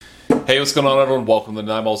Hey, what's going on, everyone? Welcome to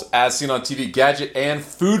Nine Balls As Seen on TV gadget and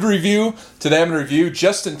food review. Today I'm going to review,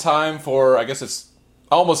 just in time for, I guess it's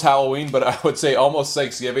almost Halloween, but I would say almost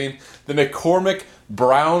Thanksgiving, the McCormick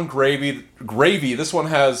Brown Gravy. This one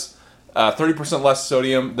has 30% less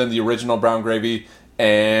sodium than the original Brown Gravy,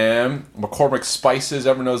 and McCormick spices.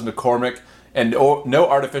 Everyone knows McCormick. And no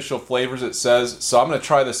artificial flavors, it says. So I'm going to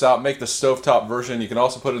try this out, make the stovetop version. You can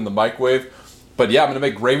also put it in the microwave. But yeah, I'm going to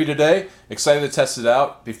make gravy today. Excited to test it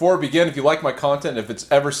out. Before we begin, if you like my content, if it's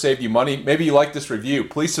ever saved you money, maybe you like this review,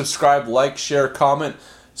 please subscribe, like, share, comment.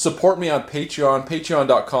 Support me on Patreon,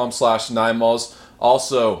 patreon.com/9malls.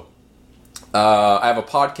 Also, I have a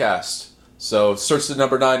podcast. So search the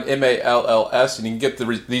number 9, MALLS, and you can get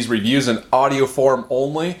these reviews in audio form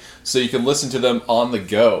only, so you can listen to them on the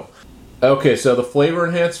go. Okay, so the flavor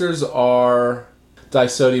enhancers are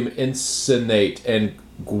disodium isocyanate and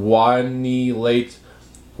guanylate,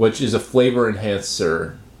 which is a flavor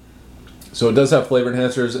enhancer. So it does have flavor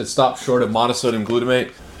enhancers. It stops short of monosodium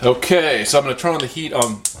glutamate. Okay, so I'm going to turn on the heat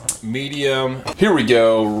on medium. Here we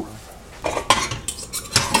go.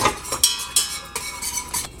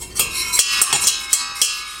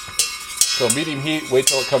 So medium heat, wait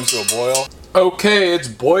till it comes to a boil. Okay, it's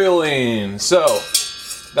boiling. So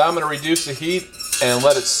now I'm going to reduce the heat and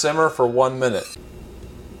let it simmer for 1 minute.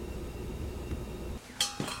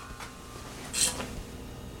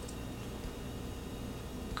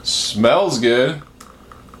 Smells good.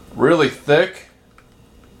 Really thick.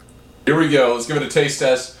 Here we go. Let's give it a taste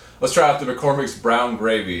test. Let's try out the McCormick's Brown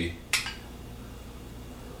Gravy.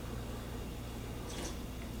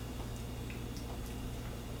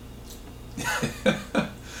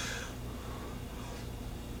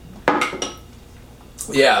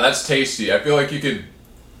 Yeah, that's tasty. I feel like you could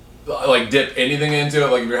dip anything into it.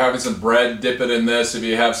 Like if you're having some bread, dip it in this. If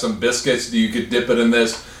you have some biscuits, you could dip it in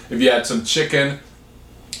this. If you had some chicken,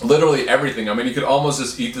 literally everything. I mean, you could almost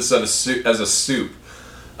just eat this as a soup.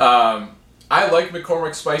 I like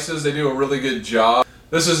McCormick spices. They do a really good job.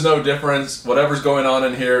 This is no difference. Whatever's going on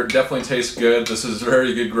in here definitely tastes good. This is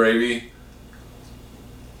very good gravy.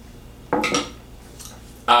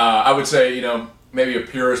 I would say, maybe a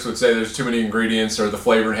purist would say there's too many ingredients or the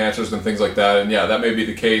flavor enhancers and things like that, and yeah, that may be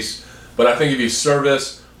the case. But I think if you serve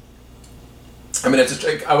this, I mean,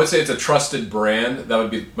 I would say it's a trusted brand. That would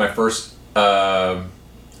be my first,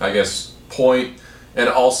 I guess, point. And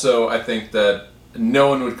also, I think that no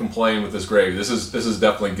one would complain with this gravy. This is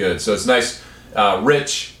definitely good. So it's nice,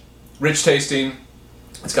 rich tasting.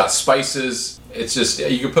 It's got spices. It's just,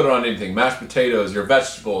 you can put it on anything: mashed potatoes, your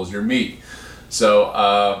vegetables, your meat.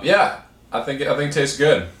 So yeah, I think it tastes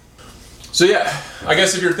good. So yeah, I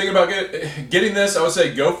guess if you're thinking about getting this, I would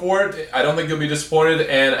say go for it. I don't think you'll be disappointed,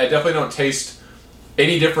 and I definitely don't taste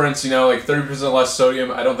any difference. Like 30% less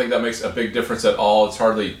sodium. I don't think that makes a big difference at all. It's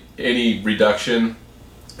hardly any reduction.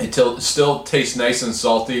 It still tastes nice and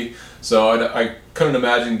salty. So I couldn't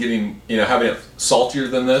imagine having it saltier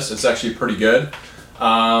than this. It's actually pretty good. So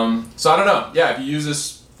I don't know. Yeah, if you use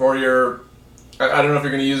this for I don't know if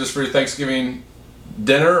you're going to use this for your Thanksgiving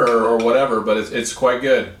dinner or whatever, but it's quite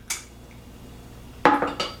good.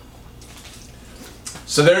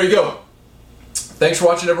 So there you go. Thanks for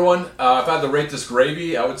watching, everyone. If I had to rate this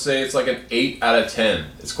gravy, I would say it's like an 8 out of 10.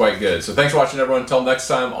 It's quite good. So thanks for watching, everyone. Until next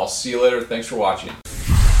time, I'll see you later. Thanks for watching.